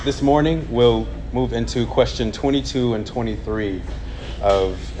This morning, we'll move into question 22 and 23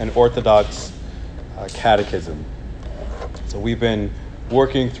 of an Orthodox Catechism. So we've been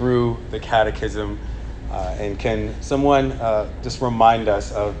working through the Catechism, and can someone just remind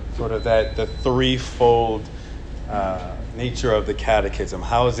us of sort of the threefold nature of the Catechism?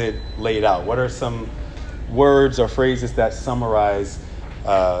 How is it laid out? What are some words or phrases that summarize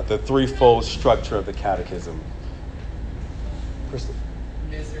the threefold structure of the Catechism? Krista?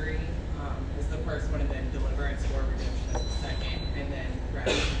 Misery is the first one, and then deliverance or redemption is the second, and then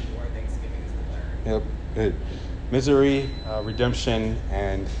gratitude or thanksgiving is the third. Yep, good. Misery, redemption,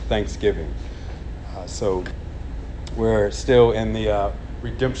 and thanksgiving. So we're still in the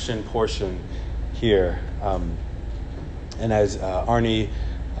redemption portion here. And as Arnie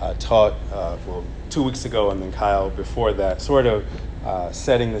taught 2 weeks ago, and then Kyle before that, sort of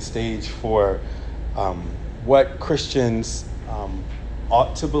setting the stage for what Christians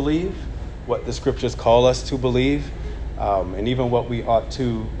ought to believe, what the scriptures call us to believe, and even what we ought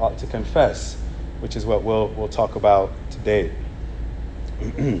to confess, which is what we'll talk about today.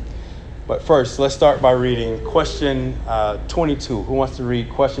 But first, let's start by reading question 22. Who wants to read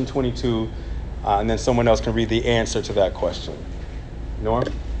question 22? And then someone else can read the answer to that question. Norm?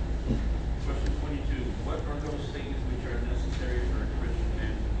 Question 22. What are those things which are necessary for a Christian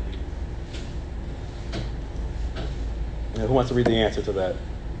man to believe? Yeah, who wants to read the answer to that?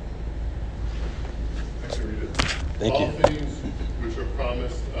 I can read it. Thank you. All things which are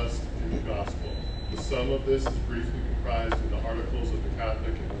promised us in the gospel. The sum of this is briefly comprised in the articles of the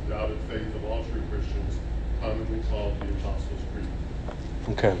Catholic and undoubted faith of all true Christians, commonly called the Apostles' Creed.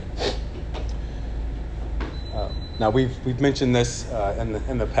 Okay. Now we've mentioned this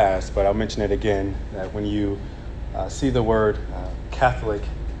in the past, but I'll mention it again. That when you see the word Catholic,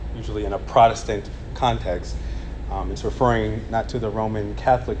 usually in a Protestant context, it's referring not to the Roman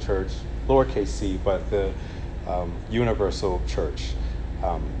Catholic Church, lowercase c, but the universal church.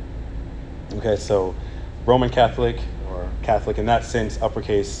 Okay, so Roman Catholic, or Catholic in that sense,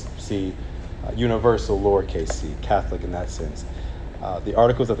 uppercase C, universal, lowercase c, Catholic in that sense. The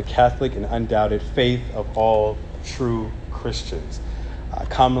articles of the Catholic and undoubted faith of all true Christians,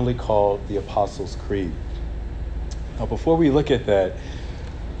 commonly called the Apostles' Creed. Now, before we look at that,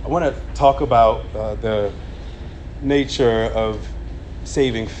 I want to talk about the nature of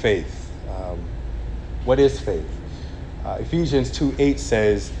saving faith. What is faith? Ephesians 2:8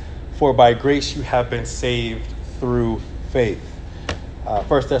 says, "For by grace you have been saved through faith."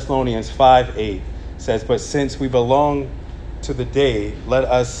 1 Thessalonians 5:8 says, "But since we belong to the day, let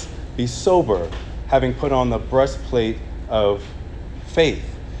us be sober, having put on the breastplate of faith."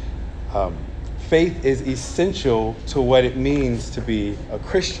 Faith is essential to what it means to be a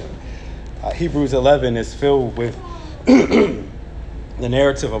Christian. Hebrews 11 is filled with the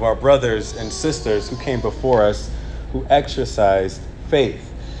narrative of our brothers and sisters who came before us, who exercised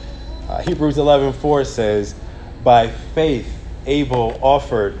faith. Hebrews 11:4 says, "By faith Abel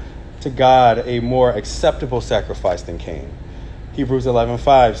offered to God a more acceptable sacrifice than Cain." Hebrews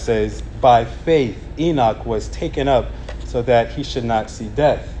 11:5 says, "By faith Enoch was taken up so that he should not see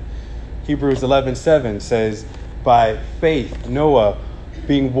death." Hebrews 11:7 says, "By faith Noah,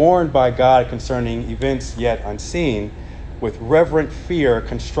 being warned by God concerning events yet unseen, with reverent fear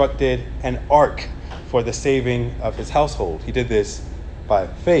constructed an ark for the saving of his household." He did this by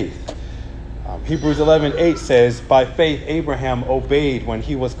faith. Hebrews 11:8 says, "By faith Abraham obeyed when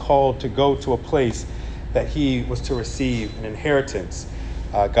he was called to go to a place that he was to receive an inheritance."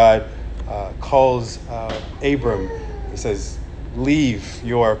 God calls Abram. He says, "Leave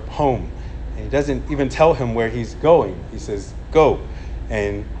your home." And he doesn't even tell him where he's going. He says, "Go."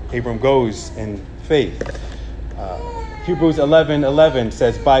 And Abram goes in faith. Hebrews 11:11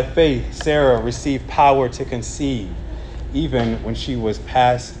 says, "By faith Sarah received power to conceive, even when she was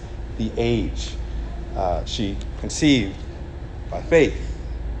past the age." She conceived by faith.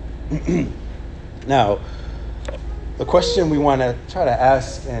 Now, the question we want to try to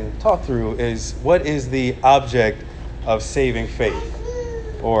ask and talk through is, what is the object of saving faith?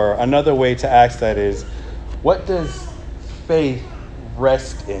 Or another way to ask that is, what does faith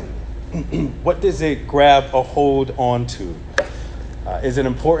rest in? What does it grab a hold onto? Is it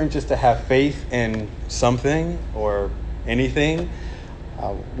important just to have faith in something or anything?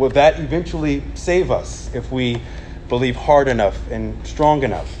 Will that eventually save us if we believe hard enough and strong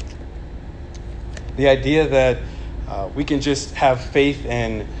enough? The idea that we can just have faith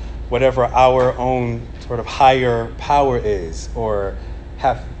in whatever our own sort of higher power is, or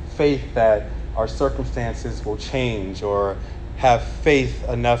have faith that our circumstances will change, or have faith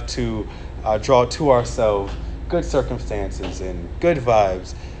enough to draw to ourselves good circumstances and good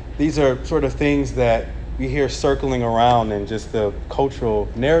vibes. these are sort of things that we hear circling around in just the cultural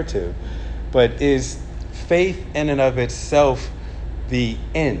narrative. But is faith in and of itself the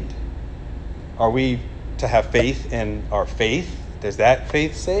end? Are we to have faith in our faith? Does that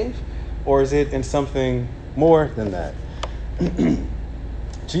faith save? Or is it in something more than that?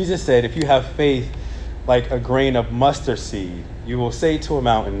 Jesus said, if you have faith like a grain of mustard seed, you will say to a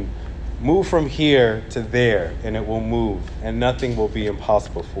mountain, move from here to there, and it will move, and nothing will be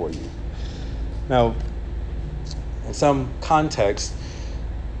impossible for you. Now, in some context,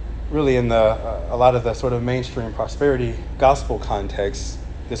 really in a lot of the sort of mainstream prosperity gospel context,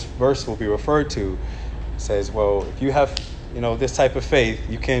 this verse will be referred to. It says, well, if you have, this type of faith,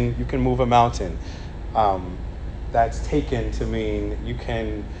 you can move a mountain. That's taken to mean you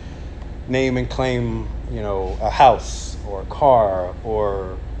can name and claim, a house or a car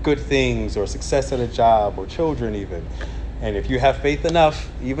or good things or success at a job or children even. And if you have faith enough,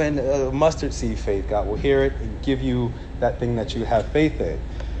 even a mustard seed faith, God will hear it and give you that thing that you have faith in.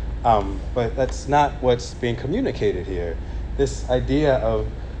 But that's not what's being communicated here. This idea of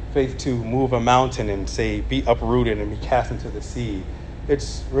faith to move a mountain and say, be uprooted and be cast into the sea,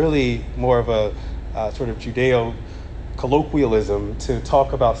 it's really more of a sort of Judeo-colloquialism to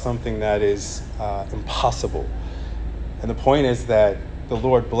talk about something that is impossible. And the point is that the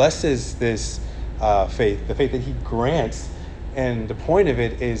Lord blesses this faith, the faith that he grants, and the point of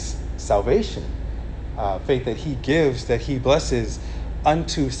it is salvation. Faith that he gives, that he blesses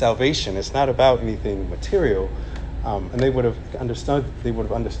unto salvation. It's not about anything material. And they would have understood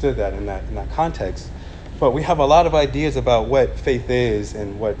that in that context. But we have a lot of ideas about what faith is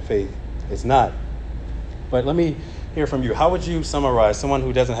and what faith is not. But let me hear from you. How would you summarize, someone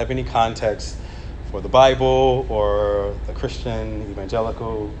who doesn't have any context for the Bible or the Christian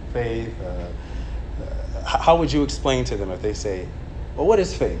evangelical faith, how would you explain to them if they say, well, what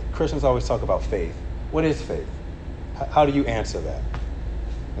is faith? Christians always talk about faith. What is faith? How do you answer that?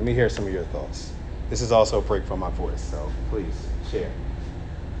 Let me hear some of your thoughts. This is also a break from my voice, so please share.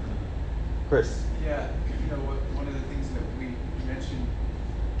 Chris. Yeah, one of the things that we mentioned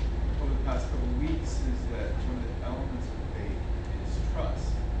over the past couple of weeks is that one of the elements of faith is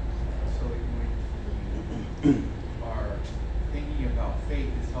trust. So when you are thinking about faith,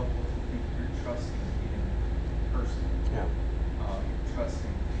 it's helpful to think you're trusting in a person. Yeah. You're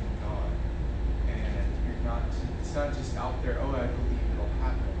trusting in God. And it's not just out there, oh, I believe it'll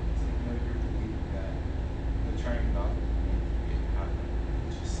happen. It's like, no, you're believing that the trying God will make it happen,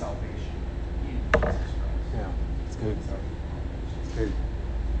 which is salvation in Jesus Christ. Yeah, it's good. It's good.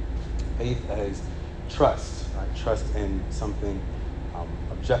 Faith as trust, right? Trust in something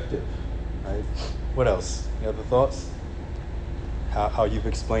objective, right? What else? Any other thoughts? How you've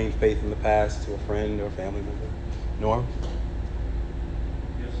explained faith in the past to a friend or a family member? Norm?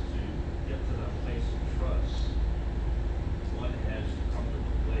 Just to get to that place of trust, one has to come to a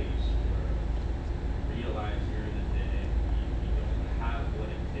place where you realize you're in the day, you don't have what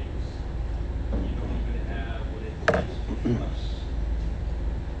it takes. You don't even have what it takes to trust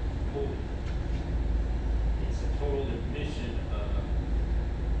fully. It's a total admission of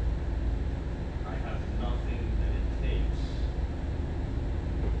I have nothing that it takes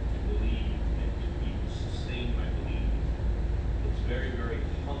to believe and to be sustained by believing. It's very, very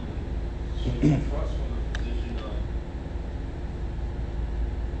humbling. So you trust from a position of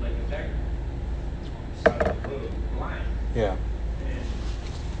like a beggar on the side of the road, blind. Yeah. And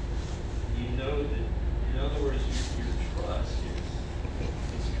you know that, in other words, your trust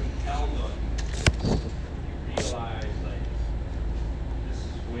is compelled on you. You realize, like, this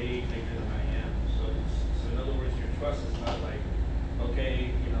is way bigger than I am. So in other words, your trust is not like,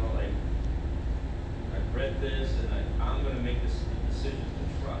 okay, like, I've read this and I'm going to make this decision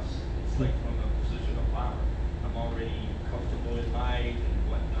to trust. It's like from a position of power. I'm already comfortable in life and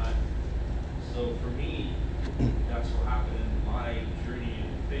whatnot. So for me, that's what happened in my journey in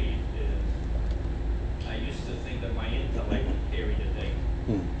faith is I used to think that my intellect would carry the day.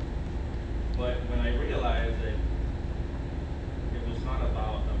 But when I realized that it was not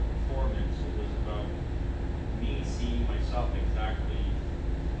about a performance, it was about me seeing myself exactly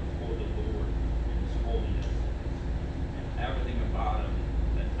before the Lord in His holiness. And everything about Him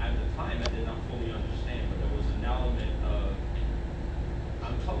that at the time I did not fully understand, but there was an element of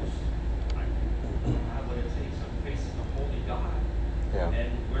I'm toast. I don't have what it takes. I'm facing a holy God. Yeah.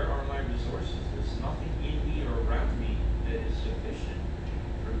 And where are my resources? There's nothing in me or around me that is sufficient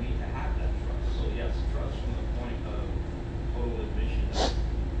for me to have that trust. So yes, trust from the point of total admission of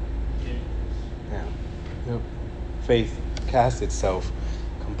impotence. Yeah. Yep. Faith casts itself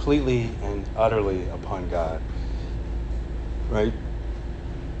completely and utterly upon God. Right?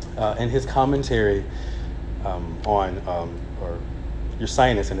 in his commentary or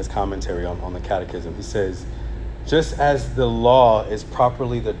Ursinus in his commentary on the Catechism, he says, just as the law is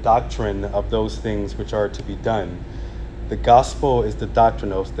properly the doctrine of those things which are to be done, the gospel is the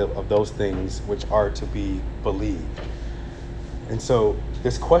doctrine of those things which are to be believed. And so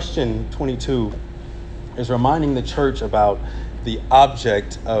this question 22 is reminding the church about the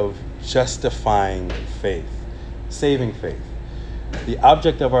object of justifying faith, saving faith. The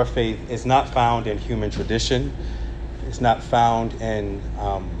object of our faith is not found in human tradition. It's not found in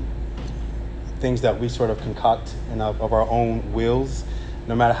things that we sort of concoct of our own wills,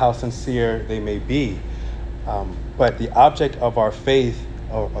 no matter how sincere they may be. But the object of our faith,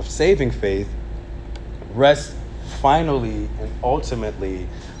 of saving faith, rests finally and ultimately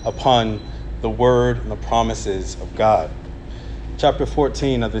upon the word and the promises of God. Chapter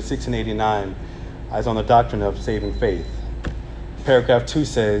 14 of the 1689 is on the doctrine of saving faith. Paragraph 2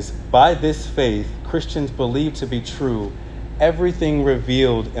 says, by this faith, Christians believe to be true everything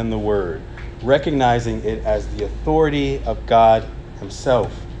revealed in the word, recognizing it as the authority of God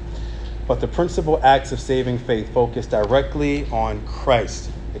himself. But the principal acts of saving faith focus directly on Christ,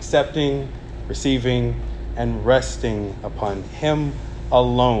 accepting, receiving, and resting upon him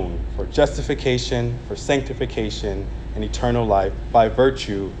alone for justification, for sanctification, and eternal life by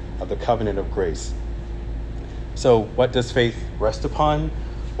virtue of the covenant of grace. So what does faith rest upon?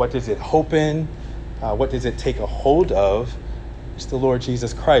 What does it hope in? What does it take a hold of? It's the Lord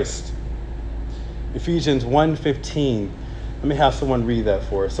Jesus Christ. Ephesians 1:15. Let me have someone read that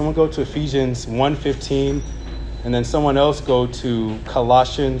for us. Someone go to Ephesians 1:15, and then someone else go to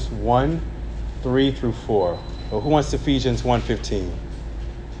Colossians 1:3-4. Well, who wants Ephesians 1:15?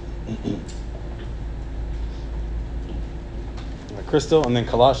 Crystal, and then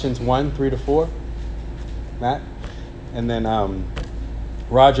Colossians 1:3-4. Matt, and then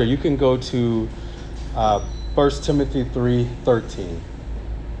Roger, you can go to 1 Timothy 3:13.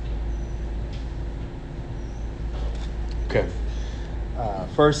 Okay.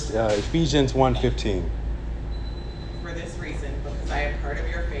 First, Ephesians 1:15. For this reason, because I have heard of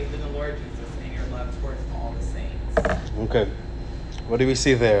your faith in the Lord Jesus and your love towards all the saints. Okay. What do we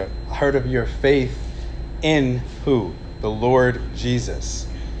see there? I heard of your faith in who? The Lord Jesus.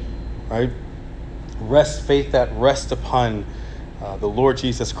 Right? Faith that rests upon the Lord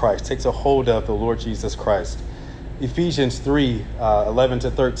Jesus Christ, takes a hold of the Lord Jesus Christ. Ephesians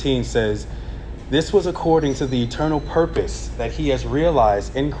 3:11-13 says, this was according to the eternal purpose that he has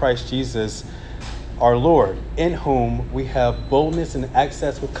realized in Christ Jesus our Lord, in whom we have boldness and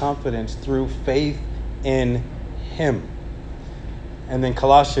access with confidence through faith in him. And then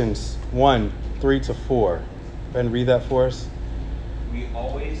Colossians 1:3-4. Ben, read that for us. We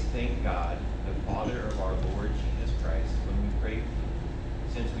always thank God, the Father of our Lord Jesus Christ, when we pray for you,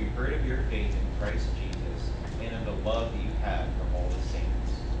 since we heard of your faith in Christ Jesus and of the love that you have for all the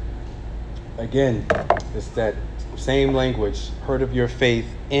saints. Again, it's that same language, heard of your faith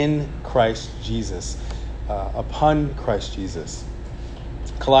in Christ Jesus, upon Christ Jesus.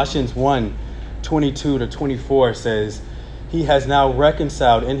 Colossians 1:22-24 says, he has now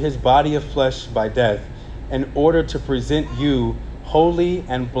reconciled in his body of flesh by death, in order to present you holy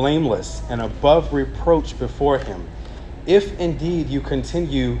and blameless and above reproach before him, if indeed you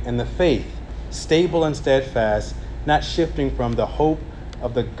continue in the faith, stable and steadfast, not shifting from the hope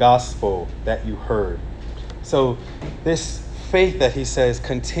of the gospel that you heard. So this faith that he says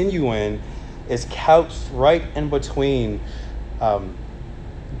continue in is couched right in between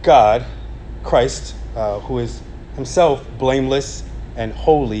God, Christ, who is himself blameless and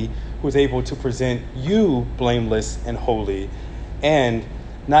holy, who is able to present you blameless and holy, and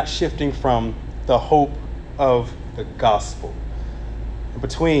not shifting from the hope of the gospel.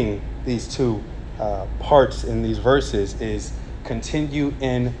 Between these two parts in these verses is continue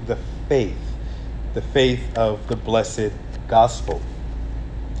in the faith of the blessed gospel.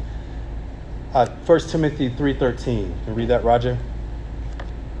 1 Timothy 3:13. Can you read that, Roger?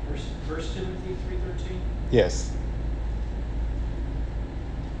 1 Timothy 3:13? Yes.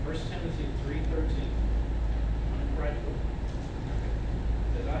 1 Timothy 3:13. Right.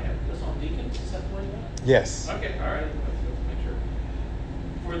 Did I have this on deacons? Is that the way you want it? Yes. Okay, all right. Let's make sure.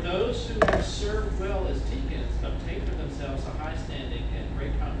 For those who have served well as deacons obtain for themselves a high standing and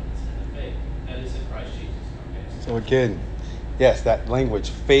great confidence in the faith that is in Christ Jesus. Okay. So again, yes, that language,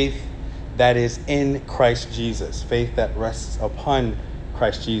 faith that is in Christ Jesus, faith that rests upon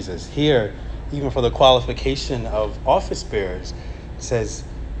Christ Jesus. Here, even for the qualification of office bearers, it says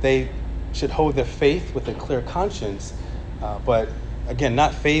they should hold their faith with a clear conscience, but again,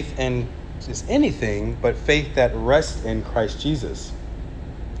 not faith in just anything, but faith that rests in Christ Jesus.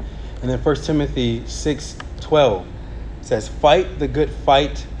 And then 1 Timothy 6:12 says, fight the good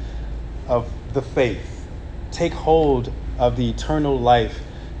fight of the faith. Take hold of the eternal life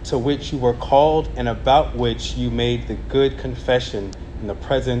to which you were called and about which you made the good confession in the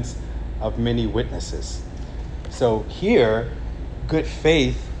presence of many witnesses. So here, good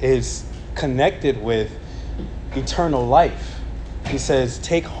faith is connected with eternal life. He says,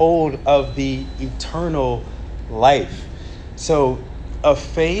 take hold of the eternal life. So a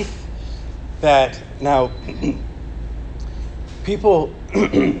faith that now people,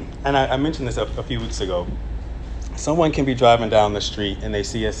 and I mentioned this a few weeks ago, someone can be driving down the street and they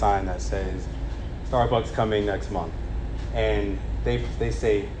see a sign that says Starbucks coming next month. And they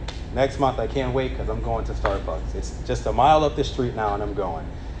say, next month I can't wait because I'm going to Starbucks. It's just a mile up the street now and I'm going.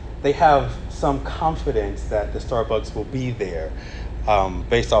 They have some confidence that the Starbucks will be there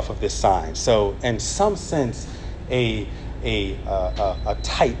based off of this sign. So in some sense, a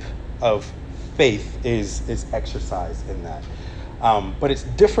type of faith is exercised in that. But it's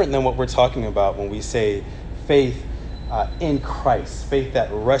different than what we're talking about when we say faith in Christ, faith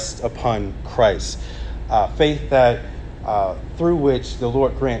that rests upon Christ, faith that through which the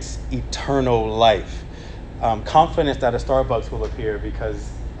Lord grants eternal life. Confidence that a Starbucks will appear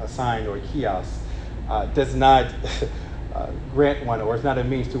because a sign or a kiosk does not grant one, or it's not a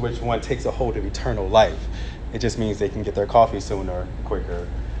means to which one takes a hold of eternal life. It just means they can get their coffee sooner, quicker,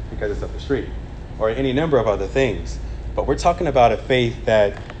 because it's up the street, or any number of other things. But we're talking about a faith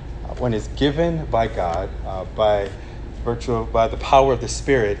that when it's given by God, by the power of the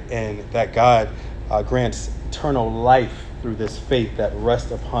Spirit, and that God grants eternal life through this faith that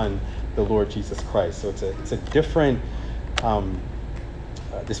rests upon the Lord Jesus Christ. So it's a different,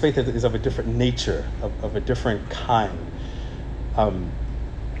 this faith is of a different nature, of a different kind.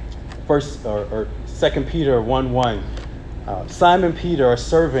 First or 2 Peter 1:1, Simon Peter, a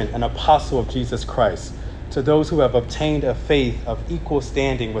servant and apostle of Jesus Christ, to those who have obtained a faith of equal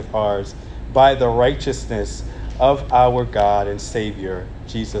standing with ours by the righteousness of our God and Savior,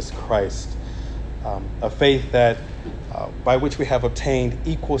 Jesus Christ. A faith that by which we have obtained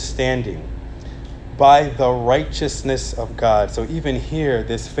equal standing by the righteousness of God. So even here,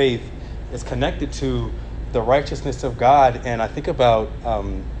 this faith is connected to the righteousness of God. And I think about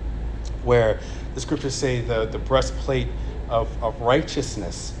where the scriptures say the breastplate of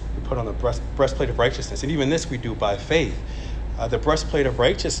righteousness. We put on the breastplate of righteousness. And even this we do by faith. The breastplate of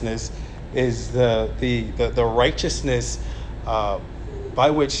righteousness is the righteousness by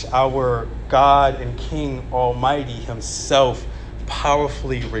which our God and King Almighty himself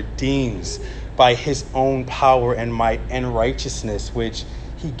powerfully redeems by his own power and might and righteousness, which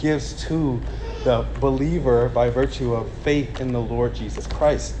he gives to the believer by virtue of faith in the Lord Jesus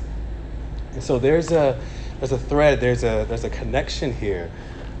Christ. And so there's a thread, there's a connection here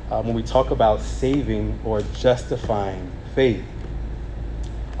when we talk about saving or justifying faith.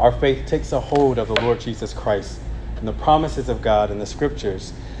 Our faith takes a hold of the Lord Jesus Christ and the promises of God in the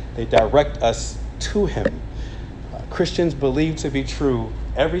scriptures. They direct us to him. Christians believe to be true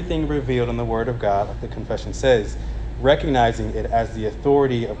everything revealed in the Word of God, like the confession says, recognizing it as the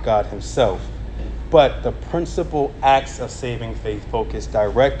authority of God himself. But the principal acts of saving faith focus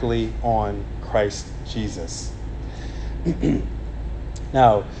directly on Christ Jesus.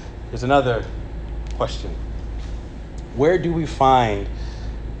 Now, there's another question. Where do we find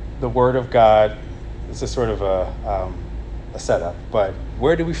the Word of God? This is sort of a setup, but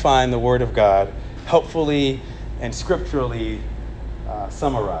where do we find the Word of God helpfully and scripturally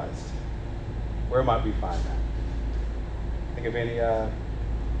summarized? Where might we find that? Think of any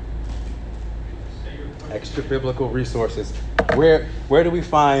extra biblical resources. Where do we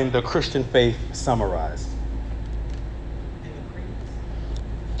find the Christian faith summarized?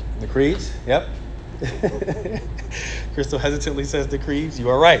 In the creeds? Yep. Crystal hesitantly says the creeds. You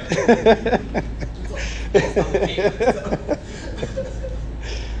are right.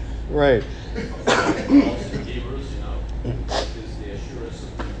 Right. Also Hebrews, is the assurance of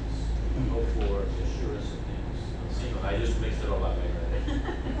things. Hope for the assurance of things. I just mixed it all up.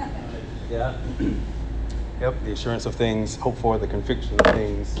 Yeah. Yep. The assurance of things, hope for, the conviction of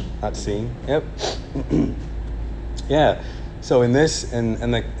things not seen. Yep. Yeah. So in this,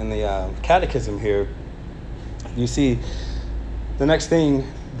 in the catechism here, you see the next thing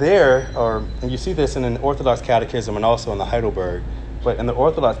there, and you see this in an Orthodox Catechism and also in the Heidelberg. But in the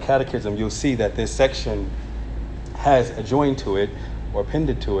Orthodox Catechism, you'll see that this section has adjoined to it or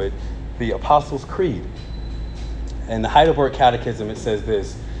appended to it the Apostles' Creed. In the Heidelberg Catechism, it says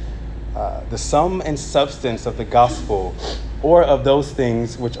this: the sum and substance of the gospel, or of those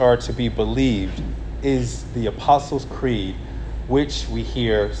things which are to be believed, is the Apostles' Creed, which we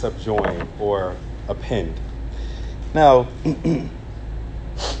here subjoin or append. Now,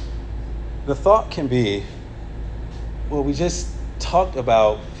 the thought can be, well, we just talked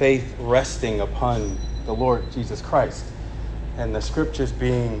about faith resting upon the Lord Jesus Christ and the scriptures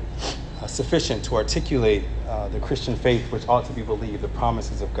being sufficient to articulate the Christian faith, which ought to be believed, the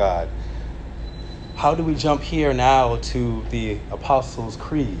promises of God. How do we jump here now to the Apostles'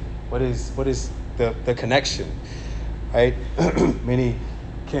 Creed? What is the connection, right? Many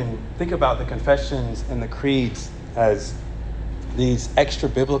can think about the confessions and the creeds as these extra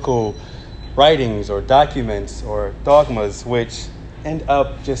biblical writings or documents or dogmas which end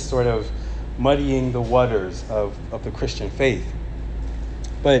up just sort of muddying the waters of the Christian faith.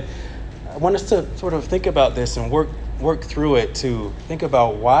 But I want us to sort of think about this and work through it to think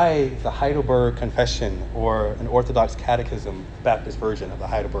about why the Heidelberg Confession or an Orthodox Catechism, Baptist version of the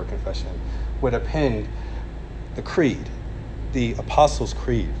Heidelberg Confession, would append the creed, the Apostles'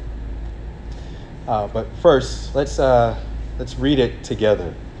 Creed. But first, let's read it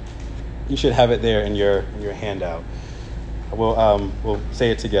together. You should have it there in your handout. We'll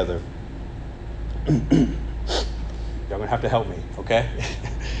say it together. Y'all gonna have to help me, okay?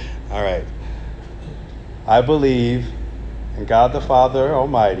 All right. I believe in God the Father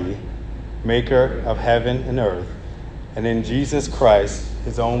Almighty, maker of heaven and earth, and in Jesus Christ,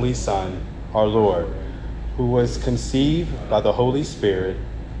 his only Son, our Lord, who was conceived by the Holy Spirit,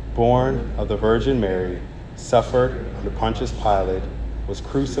 born of the Virgin Mary, suffered under Pontius Pilate, was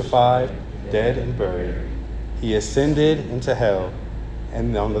crucified, dead, and buried. He ascended into hell,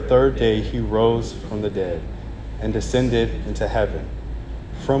 and on the third day he rose from the dead and descended into heaven,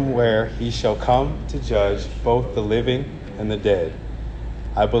 from where he shall come to judge both the living and the dead.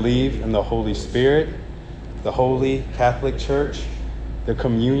 I believe in the Holy Spirit, the Holy Catholic Church, the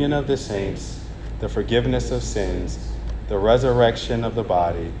communion of the saints, the forgiveness of sins, the resurrection of the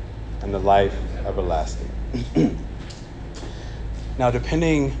body, and the life everlasting. Now,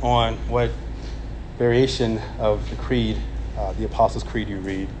 depending on what variation of the creed, the Apostles' Creed you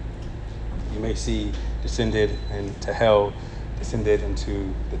read, you may see descended into hell, descended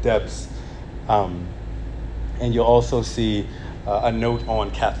into the depths, and you'll also see a note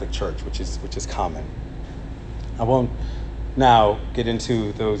on Catholic Church, which is common. I won't now get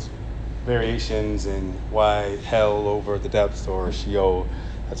into those variations and why hell over the depths or Sheol.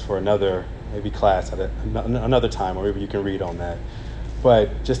 That's for another maybe class at another time, or maybe you can read on that.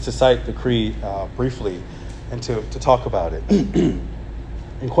 But just to cite the creed briefly and to talk about it.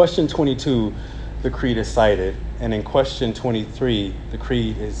 In question 22, the creed is cited, and in question 23, the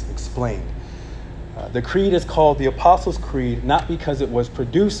creed is explained. The creed is called the Apostles' Creed not because it was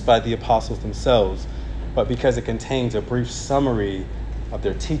produced by the apostles themselves, but because it contains a brief summary of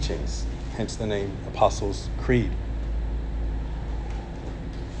their teachings, hence the name Apostles' Creed.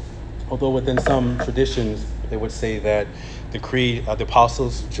 Although within some traditions, they would say that the creed, the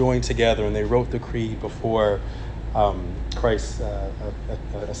apostles joined together and they wrote the creed before Christ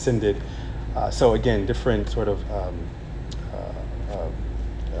ascended. So again, different sort of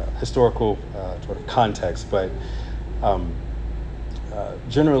historical sort of context, but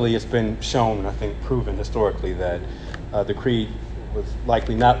generally it's been shown, I think proven historically, that the creed was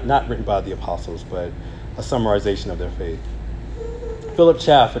likely not written by the apostles, but a summarization of their faith. Philip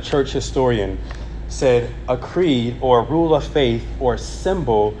Chaff, a church historian, said, a creed or rule of faith or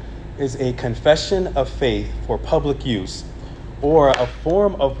symbol is a confession of faith for public use or a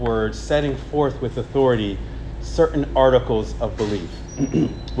form of words setting forth with authority certain articles of belief,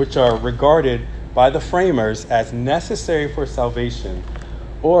 which are regarded by the framers as necessary for salvation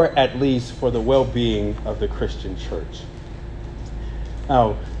or at least for the well-being of the Christian church.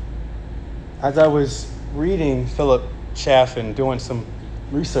 Now, as I was reading Philip Chaff and doing some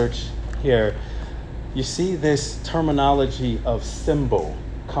research here, you see this terminology of symbol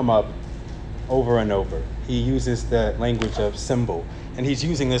come up over and over. He uses the language of symbol, and he's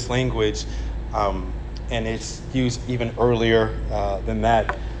using this language, and it's used even earlier than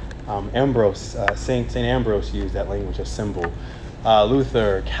that. Ambrose, Saint Ambrose used that language of symbol.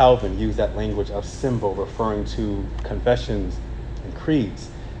 Luther, Calvin used that language of symbol, referring to confessions and creeds.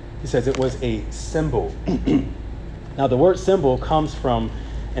 He says it was a symbol. Now, the word symbol comes from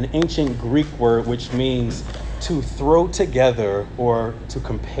an ancient Greek word which means to throw together or to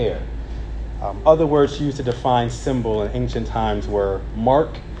compare. Other words used to define symbol in ancient times were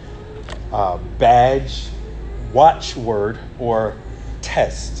mark, badge, watchword, or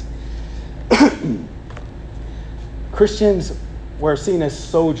test. Christians were seen as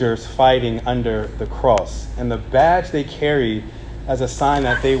soldiers fighting under the cross, and the badge they carried as a sign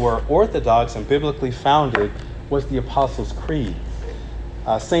that they were Orthodox and biblically founded was the Apostles' Creed.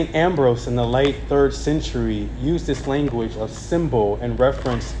 St. Ambrose in the late 3rd century used this language of symbol in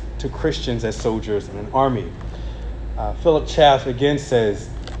reference to Christians as soldiers in an army. Philip Chaff again says,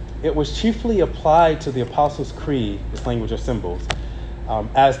 it was chiefly applied to the Apostles' Creed, this language of symbols,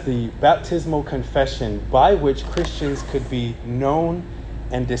 as the baptismal confession by which Christians could be known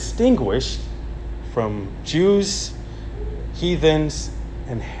and distinguished from Jews, heathens,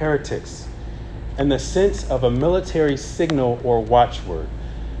 and heretics, in the sense of a military signal or watchword,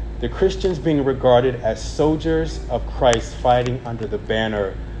 the Christians being regarded as soldiers of Christ fighting under the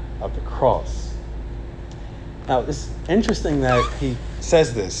banner of the cross. Now, it's interesting that he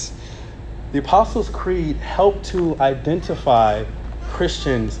says this. The Apostles' Creed helped to identify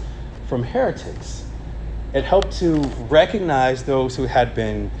Christians from heretics. It helped to recognize those who had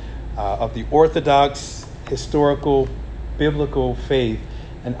been of the Orthodox, historical, biblical faith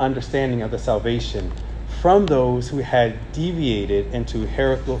and understanding of the salvation from those who had deviated into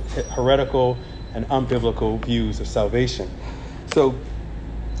heretical and unbiblical views of salvation. So,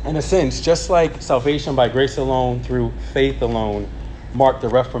 in a sense, just like salvation by grace alone through faith alone marked the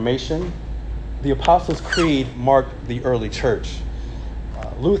Reformation, the Apostles' Creed marked the early church.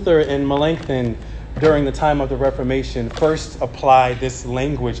 Luther and Melanchthon, during the time of the Reformation, first applied this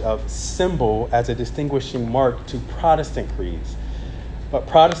language of symbol as a distinguishing mark to Protestant creeds. But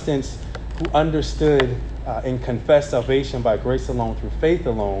Protestants who understood and confessed salvation by grace alone through faith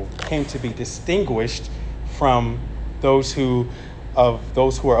alone came to be distinguished from those who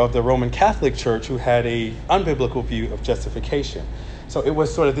were of the Roman Catholic Church who had a unbiblical view of justification. So it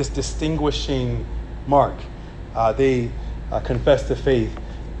was sort of this distinguishing mark. They confessed the faith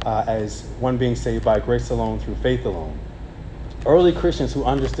as one being saved by grace alone through faith alone. Early Christians who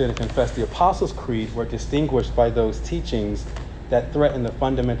understood and confessed the Apostles' Creed were distinguished by those teachings that threaten the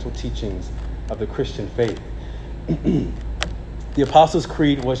fundamental teachings of the Christian faith. The Apostles'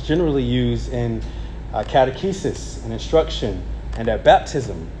 Creed was generally used in catechesis and instruction and at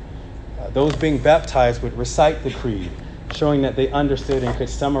baptism. Those being baptized would recite the creed, showing that they understood and could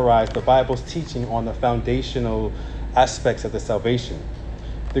summarize the Bible's teaching on the foundational aspects of the salvation.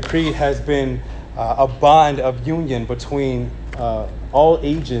 The creed has been a bond of union between all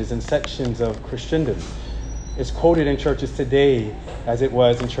ages and sections of Christendom. It's quoted in churches today as it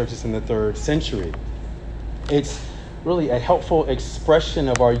was in churches in the 3rd century. It's really a helpful expression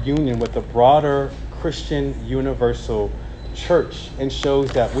of our union with the broader Christian universal church and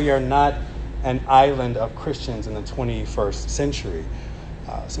shows that we are not an island of Christians in the 21st century.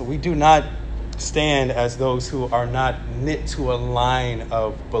 So we do not stand as those who are not knit to a line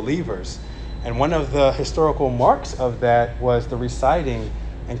of believers. And one of the historical marks of that was the reciting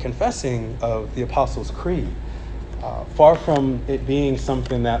and confessing of the Apostles' Creed. Far from it being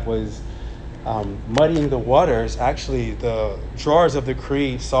something that was muddying the waters, actually the drawers of the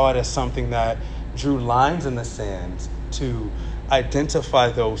creed saw it as something that drew lines in the sand to identify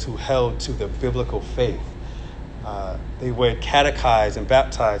those who held to the biblical faith. They would catechize and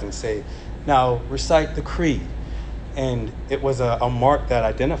baptize and say, now recite the creed. And it was a mark that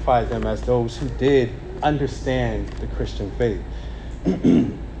identified them as those who did understand the Christian faith.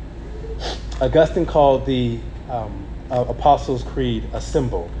 Augustine called the Apostles' Creed a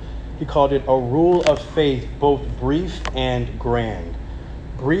symbol. He called it a rule of faith, both brief and grand.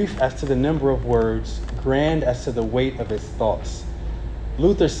 Brief as to the number of words, grand as to the weight of its thoughts.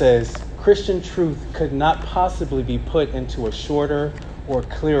 Luther says, Christian truth could not possibly be put into a shorter or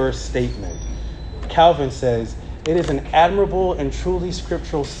clearer statement. Calvin says, it is an admirable and truly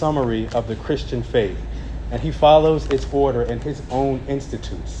scriptural summary of the Christian faith, and he follows its order in his own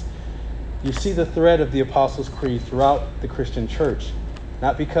institutes. You see the thread of the Apostles' Creed throughout the Christian church,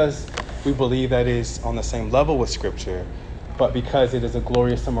 not because we believe that it is on the same level with Scripture, but because it is a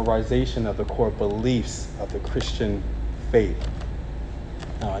glorious summarization of the core beliefs of the Christian faith.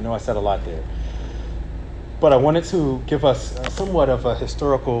 Now, I know I said a lot there, but I wanted to give us somewhat of a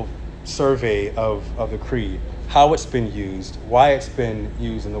historical survey of the creed, how it's been used, why it's been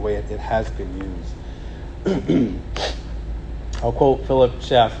used in the way it has been used. I'll quote Philip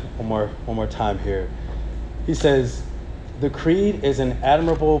Chaff one more time here. He says, the creed is an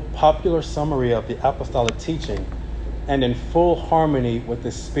admirable popular summary of the apostolic teaching and in full harmony with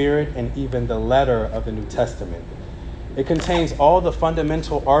the spirit and even the letter of the New Testament. It contains all the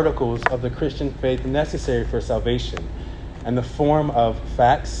fundamental articles of the Christian faith necessary for salvation in the form of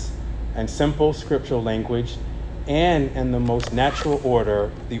facts and simple scriptural language, and in the most natural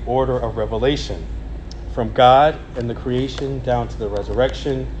order, the order of revelation, from God and the creation down to the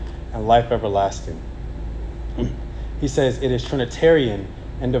resurrection and life everlasting. He says it is Trinitarian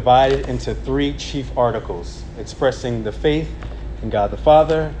and divided into three chief articles, expressing the faith in God the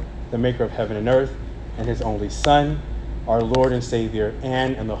Father, the maker of heaven and earth, and his only Son, our Lord and Savior,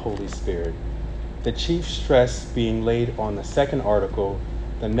 and in the Holy Spirit. The chief stress being laid on the second article,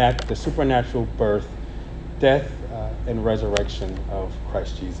 the supernatural birth, death, and resurrection of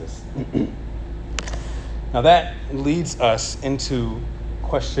Christ Jesus. Now that leads us into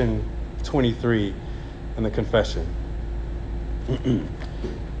question 23 in the confession.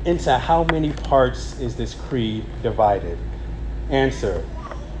 Into how many parts is this creed divided? Answer: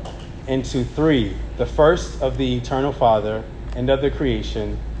 into three. The first of the eternal Father and of the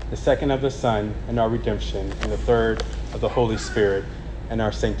creation, the second of the Son and our redemption, and the third of the Holy Spirit and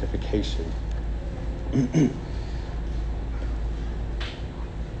our sanctification.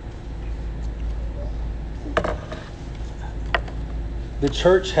 The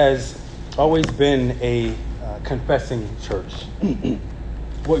church has always been a confessing church.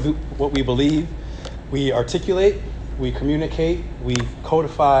 What we believe, we articulate, we communicate, we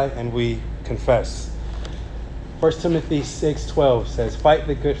codify, and we confess. 1 Timothy 6:12 says, "Fight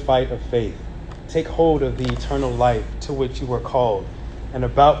the good fight of faith. Take hold of the eternal life to which you were called, and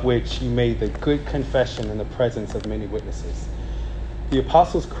about which you made the good confession in the presence of many witnesses." The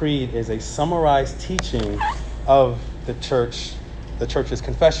Apostles' Creed is a summarized teaching of the church's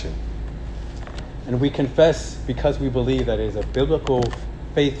confession. And we confess because we believe that it is a biblical,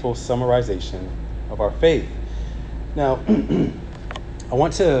 faithful summarization of our faith. Now,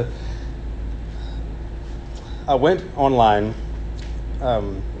 I went online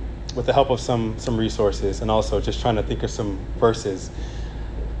with the help of some resources, and also just trying to think of some verses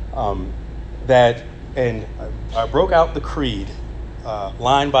and I broke out the creed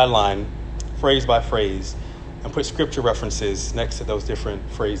line by line, phrase by phrase, and put scripture references next to those different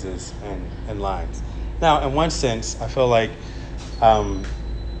phrases and lines. Now, in one sense, I feel like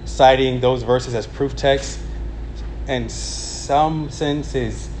citing those verses as proof text in some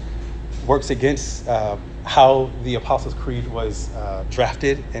senses works against how the Apostles' Creed was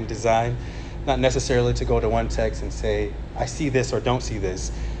drafted and designed. Not necessarily to go to one text and say, I see this or don't see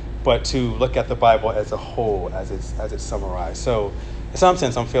this, but to look at the Bible as a whole, as it's summarized. So in some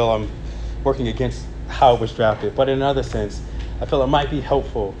sense, I feel I'm working against how it was drafted. But in another sense, I feel it might be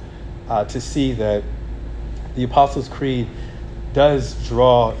helpful to see that the Apostles' Creed does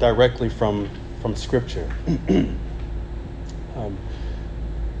draw directly from Scripture.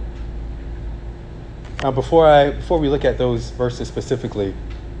 Now, before we look at those verses specifically,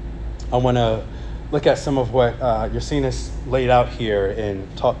 I want to look at some of what you're seeing us laid out here and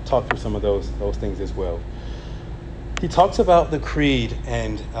talk through some of those things as well. He talks about the creed,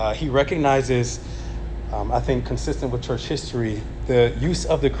 and he recognizes, I think consistent with church history, the use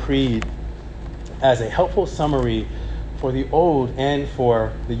of the creed as a helpful summary for the old and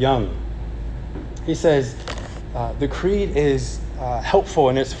for the young. He says the creed is helpful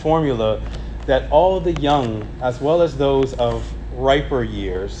in its formula that all the young, as well as those of riper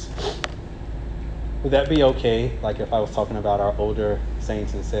years, would that be okay? Like if I was talking about our older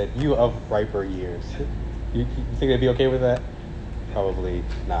saints and said, you of riper years, you think they'd be okay with that? Probably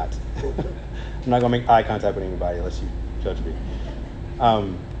not. I'm not going to make eye contact with anybody unless you judge me.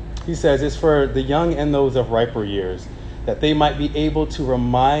 He says it's for the young and those of riper years, that they might be able to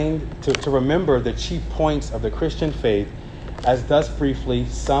remember the chief points of the Christian faith, as thus briefly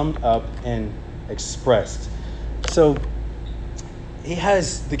summed up and expressed. So he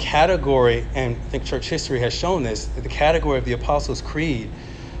has the category, and I think church history has shown this, the category of the Apostles' Creed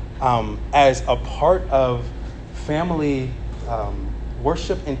as a part of family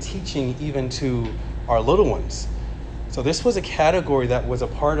worship and teaching even to our little ones. So this was a category that was a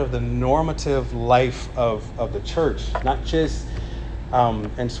part of the normative life of the church, not just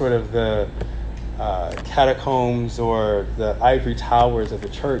in sort of the catacombs or the ivory towers of the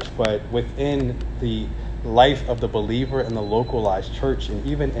church, but within the life of the believer in the localized church and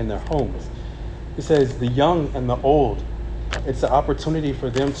even in their homes. He says the young and the old, it's an opportunity for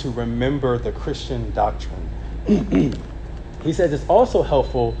them to remember the Christian doctrine. He says it's also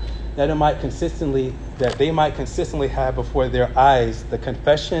helpful that they might consistently have before their eyes the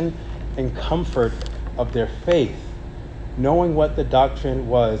confession and comfort of their faith, knowing what the doctrine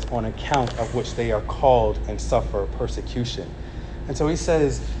was on account of which they are called and suffer persecution. And so he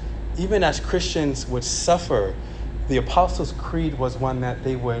says, even as Christians would suffer, the Apostles' Creed was one that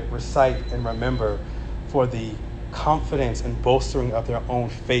they would recite and remember for the confidence and bolstering of their own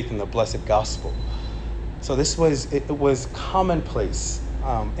faith in the blessed gospel. So it was commonplace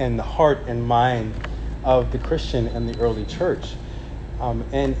in the heart and mind of the Christian in the early church.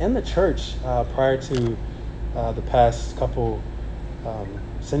 And in the church, prior to the past couple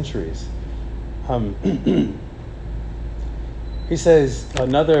centuries. He says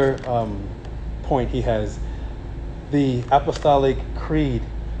another point he has, the Apostolic Creed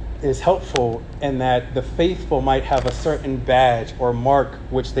is helpful in that the faithful might have a certain badge or mark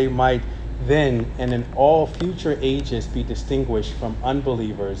which they might then and in all future ages be distinguished from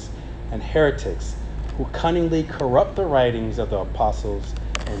unbelievers and heretics who cunningly corrupt the writings of the apostles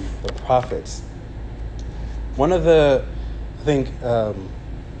and the prophets. One of the, I think,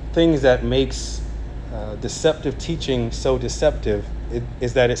 things that makes deceptive teaching so deceptive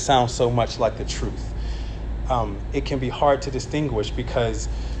is that it sounds so much like the truth. It can be hard to distinguish because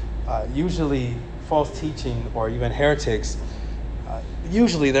usually false teaching or even heretics,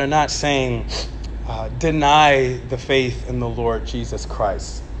 usually they're not saying deny the faith in the Lord Jesus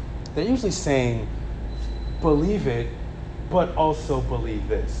Christ. They're usually saying believe it, but also believe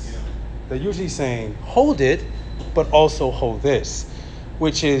this. They're usually saying hold it, but also hold this,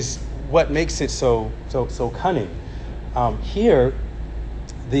 which is what makes it so cunning. Here,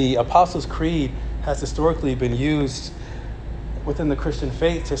 the Apostles' Creed has historically been used within the Christian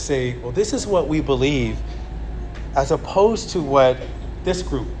faith to say, well, this is what we believe, as opposed to what this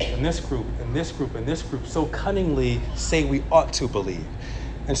group and this group and this group and this group so cunningly say we ought to believe.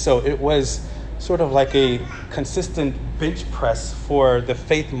 And so it was sort of like a consistent bench press for the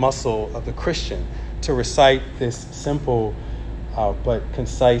faith muscle of the Christian to recite this simple but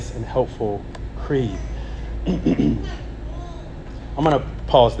concise and helpful creed. I'm going to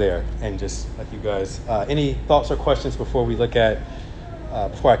pause there and just let you guys, any thoughts or questions before we look at,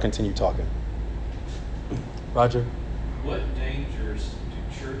 before I continue talking? Roger? What dangers do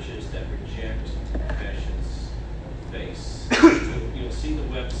churches that reject confessions face? You'll see the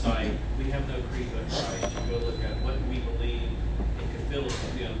website, we have no creed but Christ. You go look at what we believe, it could fill it,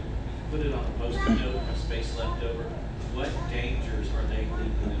 put it on a post-it note, have space left over. What dangers are they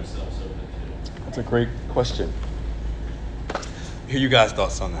leaving themselves open to? That's a great question. Hear you guys'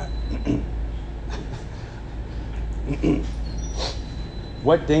 thoughts on that.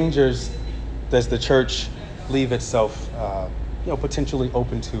 What dangers does the church leave itself, potentially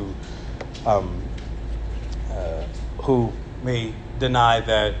open to, who may deny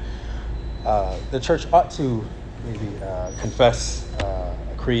that the church ought to maybe confess a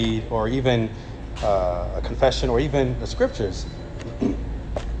creed or even a confession or even the scriptures?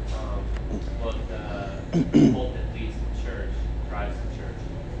 Well, the pulpit leads the church, drives the church,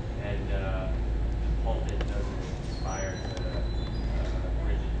 and the pulpit doesn't inspire the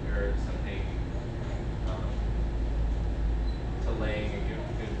rigid or something to laying a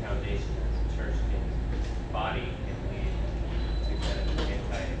good foundation as a church body can lead to kind of an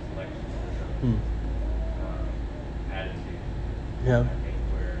anti-intellectualism attitude. Yeah. I think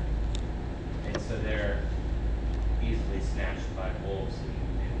and so they're easily snatched by wolves in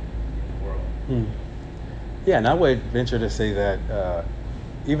the world. Yeah, and I would venture to say that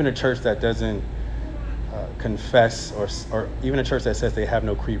even a church that doesn't confess, or even a church that says they have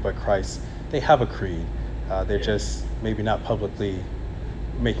no creed but Christ, they have a creed. They're just maybe not publicly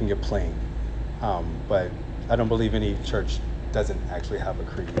making it plain. But I don't believe any church doesn't actually have a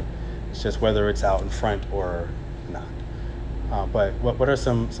creed. It's just whether it's out in front or not. But what are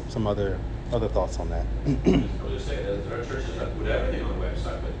some other thoughts on that? I was just saying that there are churches that put everything on the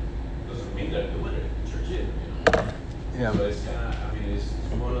website, but it doesn't mean they're doing it. The church is, Yeah. So it's kind of, it's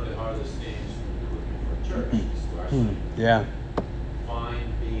one of the hardest things when you're looking for a church is to actually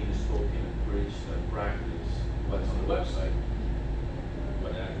find, being spoken, and preached, and practice what's on the website,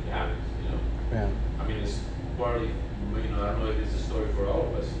 what actually happens, Yeah. It's partly, I don't know if it's a story for all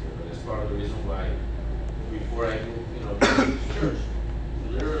of us here, but it's part of the reason why before I moved, to church,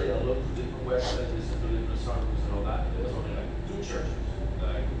 literally I looked at different websites, listened to different sermons and all that. There was only like 2 churches that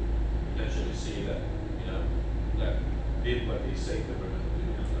I could potentially see that, that did what they say they were going to do.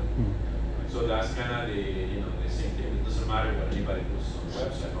 So that's kind of the same thing. It doesn't matter what anybody puts on the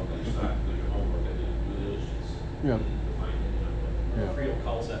website, all that you have to do your homework and do due diligence. Yeah. To find it, Friel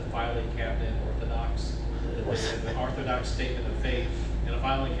calls that filing cabinet orthodox. The orthodox statement of faith in a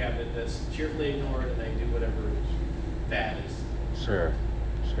filing cabinet that's cheerfully ignored, and they do whatever that is. Sure.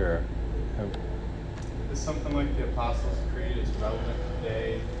 Is something like the Apostles' Creed is relevant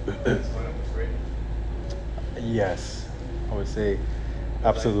today as when it was written? Yes, I would say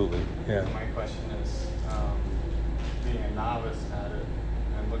absolutely. Yeah. My question is, being a novice at it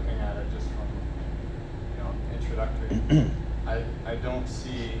and looking at it just from, introductory, I don't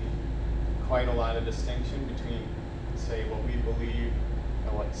see quite a lot of distinction between, say, what we believe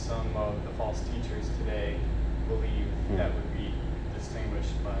and what some of the false teachers today believe that would be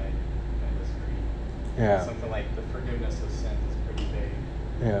distinguished by this creed. Yeah. Something like the forgiveness of sins is pretty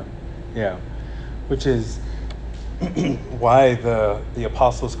vague. Yeah. Which is why the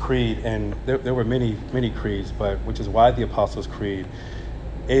Apostles' Creed, and there were many creeds, but which is why the Apostles' Creed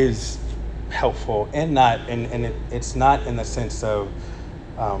is helpful, and it's not in the sense of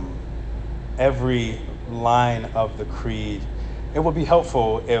every line of the creed. It would be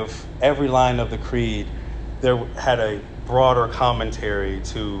helpful if every line of the creed there had a broader commentary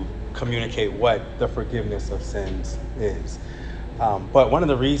to communicate what the forgiveness of sins is. But one of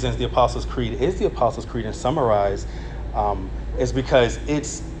the reasons the Apostles' Creed is the Apostles' Creed and summarized is because it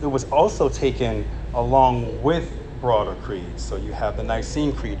was also taken along with broader creeds. So you have the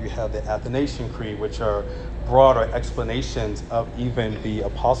Nicene Creed, you have the Athanasian Creed, which are broader explanations of even the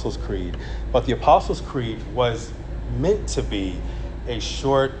Apostles' Creed. But the Apostles' Creed was meant to be a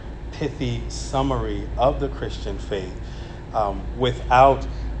short, pithy summary of the Christian faith without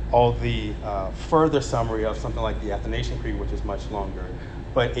all the further summary of something like the Athanasian Creed, which is much longer.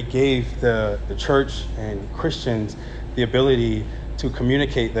 But it gave the church and Christians the ability to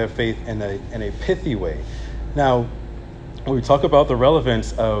communicate their faith in a pithy way. Now, when we talk about the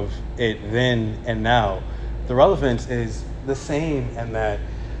relevance of it then and now, the relevance is the same in that,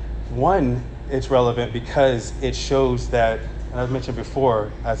 one, it's relevant because it shows that, and I've mentioned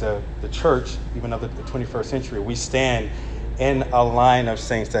before, as the church, even of the 21st century, we stand in a line of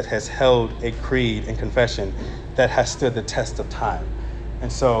saints that has held a creed and confession that has stood the test of time.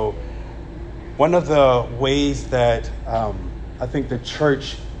 And so one of the ways that I think the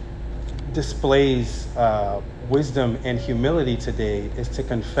church displays wisdom and humility today is to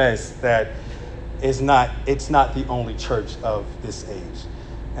confess that it's not the only church of this age.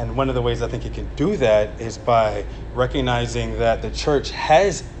 And one of the ways I think it can do that is by recognizing that the church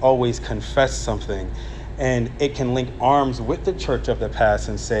has always confessed something, and it can link arms with the church of the past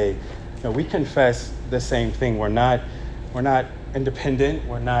and say, we confess the same thing. We're not independent.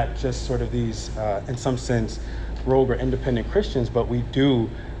 We're not just sort of these, in some sense, rogue or independent Christians, but we do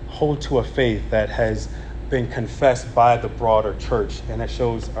hold to a faith that has been confessed by the broader church, and that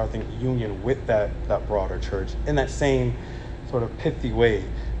shows, I think, union with that broader church in that same sort of pithy way.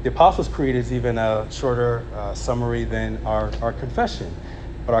 The Apostles' Creed is even a shorter summary than our confession,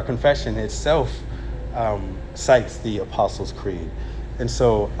 but our confession itself cites the Apostles' Creed. And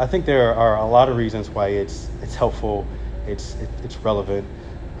so I think there are a lot of reasons why it's helpful, it's relevant.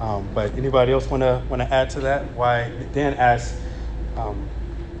 But anybody else want to add to that? Why Dan asked,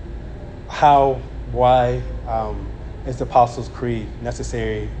 why is the Apostles' Creed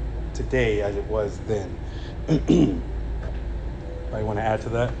necessary today as it was then? Anybody want to add to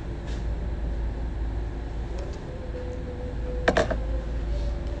that?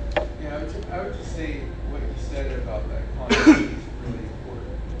 Yeah, I would just say what you said about that context is really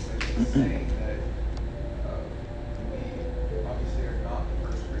important. Like it's saying that we obviously are not the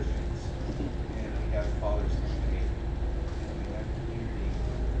first Christians, and we have fathers in the faith, and we have community.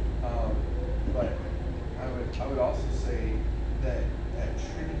 But I would also say that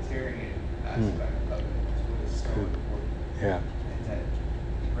Trinitarian aspect of it is what is so important. Yeah. And that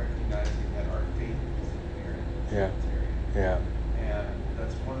recognizing that our faith is inherent Trinitarian. Yeah. And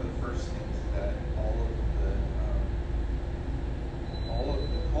that's one of the first things that all of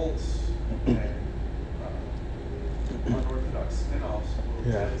the cults and unorthodox spin-offs will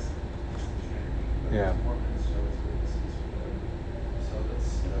tell us is the Trinity. But Yeah. Mormons show us witnesses for them. So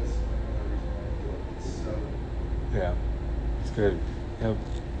that's another reason why I feel like it's so. Yeah. It's good. Yep.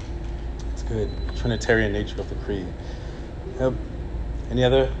 It's good. Trinitarian nature of the creed. Yep. Any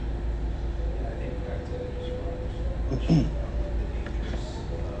other? Yeah, I think back to just the dangers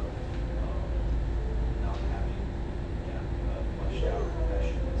of not having fleshed out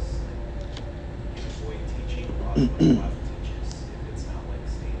confessions. You can avoid teaching a lot of what the Bible teaches if it's not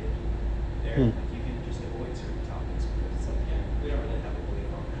stated there. Like, you can just avoid certain topics because it's we don't really have a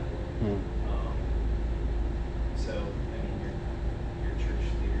belief on that. So, I mean, your church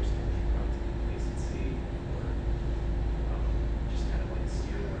leaders can come to complacency or just kind of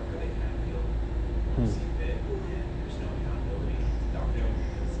steer wherever they kind of feel see fit, and there's no accountability to doctrine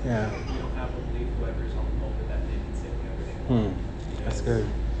because we don't have a belief. Whoever's on the pulpit that day can say whatever they want. That's good.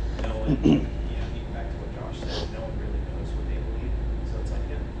 No one, even back to what Josh said, no one really knows what they believe. So it's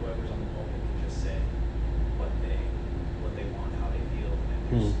whoever's on the pulpit can just say what they want, how they feel, and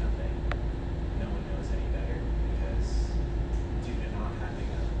there's nothing. No one knows any better because due to not having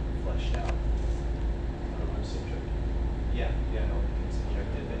a fleshed out. I'm subjective. Yeah, no, it's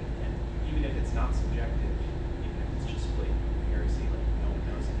subjective, and even if it's not subjective, even if it's just blatant heresy, no one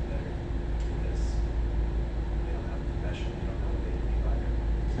knows any better because they don't have a confession, they don't know what they believe either.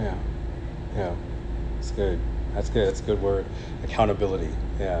 Yeah. It's good. That's good. That's a good word. Accountability.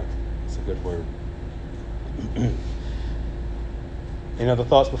 Yeah, it's a good word. Any other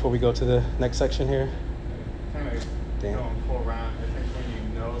thoughts before we go to the next section here? Kind of Dan? going full round. I think when you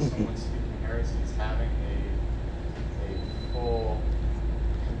know someone's speaking heresy is having a full,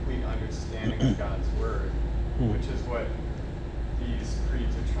 complete understanding of God's word, which is what these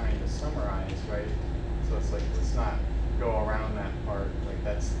creeds are trying to summarize, right? So it's like, let's not go around that part. Like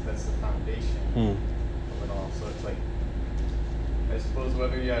that's the foundation of it all. So it's like, I suppose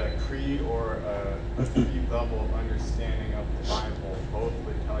whether you had a creed or a deep level of understanding of the Bible, both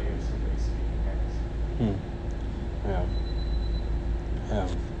would tell you if somebody's speaking heresy. Yeah.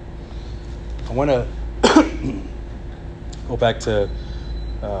 I want to go back to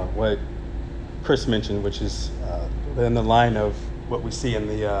what Chris mentioned, which is in the line of what we see in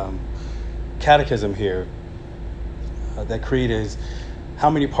the catechism here. That creed is, how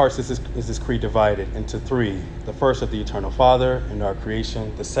many parts is this creed divided? Into three. The first of the eternal Father in our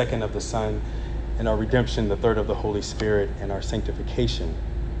creation, the second of the Son in our redemption, the third of the Holy Spirit in our sanctification.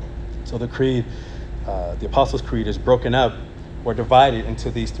 So the creed, the Apostles' Creed, is broken up or divided into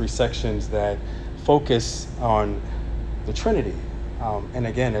these three sections that focus on the Trinity. And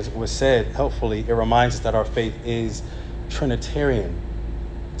again, as was said helpfully, it reminds us that our faith is Trinitarian.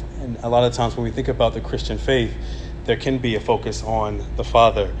 And a lot of times when we think about the Christian faith, there can be a focus on the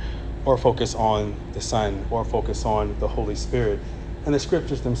Father, or focus on the Son, or focus on the Holy Spirit. And the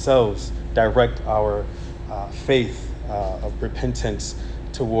scriptures themselves direct our faith of repentance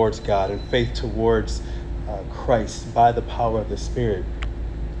towards God and faith towards Christ by the power of the Spirit.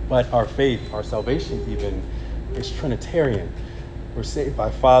 But our faith, our salvation even, is Trinitarian. We're saved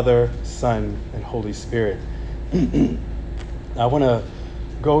by Father, Son, and Holy Spirit. I want to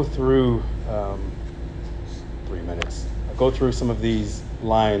go through 3 minutes. I'll go through some of these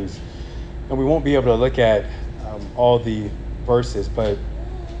lines, and we won't be able to look at all the verses, but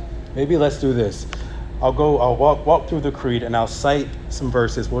maybe let's do this. I'll walk through the creed, and I'll cite some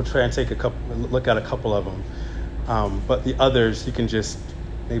verses. We'll try and look at a couple of them, but the others you can just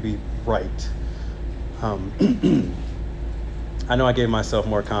maybe write. I know I gave myself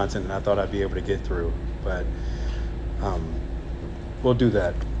more content than I thought I'd be able to get through, but we'll do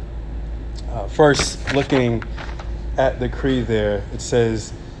that. First, looking at the creed there, it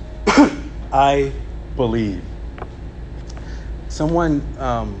says, I believe. Someone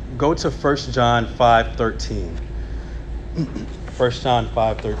go to 1 John 5:13. 1 John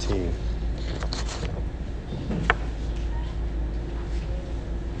 5:13.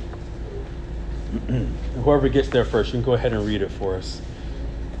 Whoever gets there first, you can go ahead and read it for us.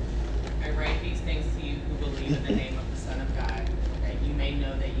 I write these things to you who believe in the name of the Son of God, that you may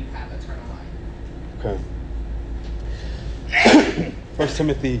know that you have eternal life. Okay. 1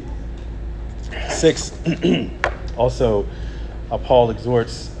 Timothy 6. Also, Paul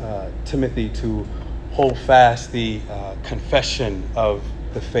exhorts Timothy to hold fast the confession of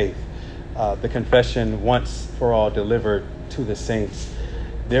the faith, the confession once for all delivered to the saints.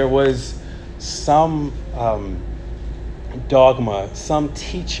 There was some dogma, some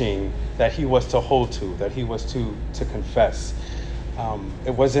teaching that he was to hold to, that he was to confess.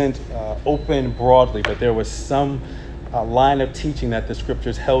 It wasn't open broadly, but there was some line of teaching that the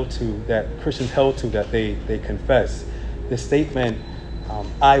scriptures held to, that Christians held to, that they confess. The statement,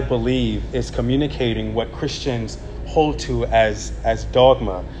 I believe, is communicating what Christians hold to as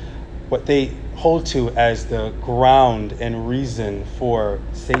dogma, what they hold to as the ground and reason for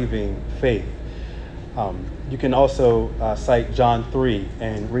saving faith. You can also cite John 3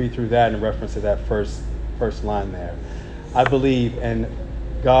 and read through that in reference to that first line there. I believe in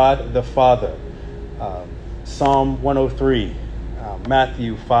God the Father. Psalm 103,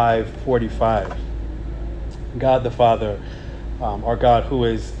 Matthew 5:45. God the Father, our God who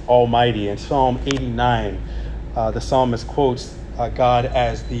is almighty. In Psalm 89, the psalmist quotes God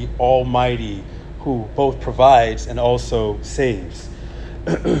as the Almighty who both provides and also saves.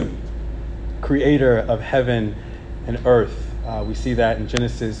 Creator of heaven and earth. We see that in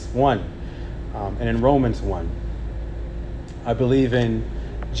Genesis 1 and in Romans 1. I believe in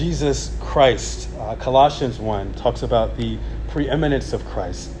Jesus Christ. Colossians 1 talks about the preeminence of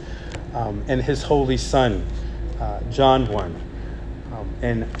Christ and his holy Son. John 1.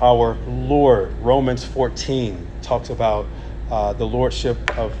 And our Lord, Romans 14, talks about the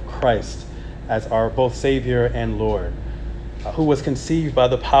lordship of Christ as our both Savior and Lord, who was conceived by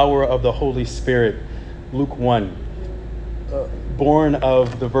the power of the Holy Spirit. Luke 1. Born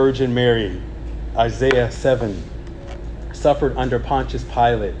of the Virgin Mary. Isaiah 7. Suffered under Pontius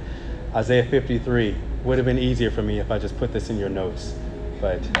Pilate. Isaiah 53. Would have been easier for me if I just put this in your notes.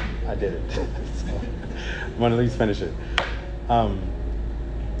 but I did it. So I'm going to at least finish it.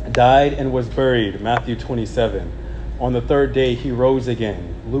 Died and was buried, Matthew 27. On the third day, he rose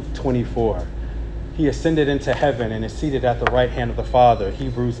again, Luke 24. He ascended into heaven and is seated at the right hand of the Father,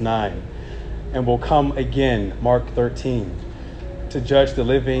 Hebrews 9. And will come again, Mark 13, to judge the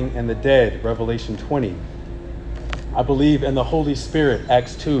living and the dead, Revelation 20. I believe in the Holy Spirit,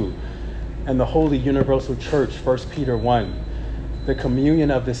 Acts 2, and the Holy Universal Church, 1 Peter 1, the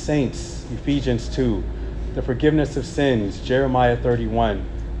communion of the saints, Ephesians 2, the forgiveness of sins, Jeremiah 31,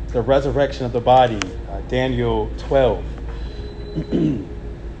 the resurrection of the body, Daniel 12,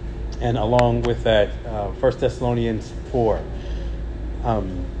 and along with that, 1 Thessalonians 4,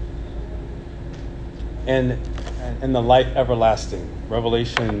 and the life everlasting,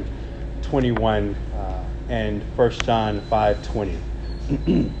 Revelation 21, and 1 John 5:20.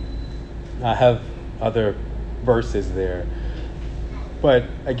 I have other verses there. But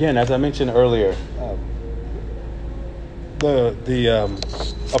again, as I mentioned earlier, the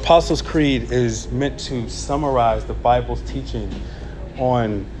Apostles' Creed is meant to summarize the Bible's teaching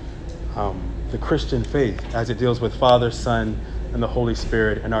on the Christian faith as it deals with Father, Son, and the Holy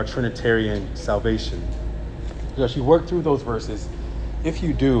Spirit and our Trinitarian salvation. So as you work through those verses, if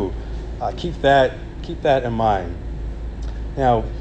you do, keep that in mind. Now,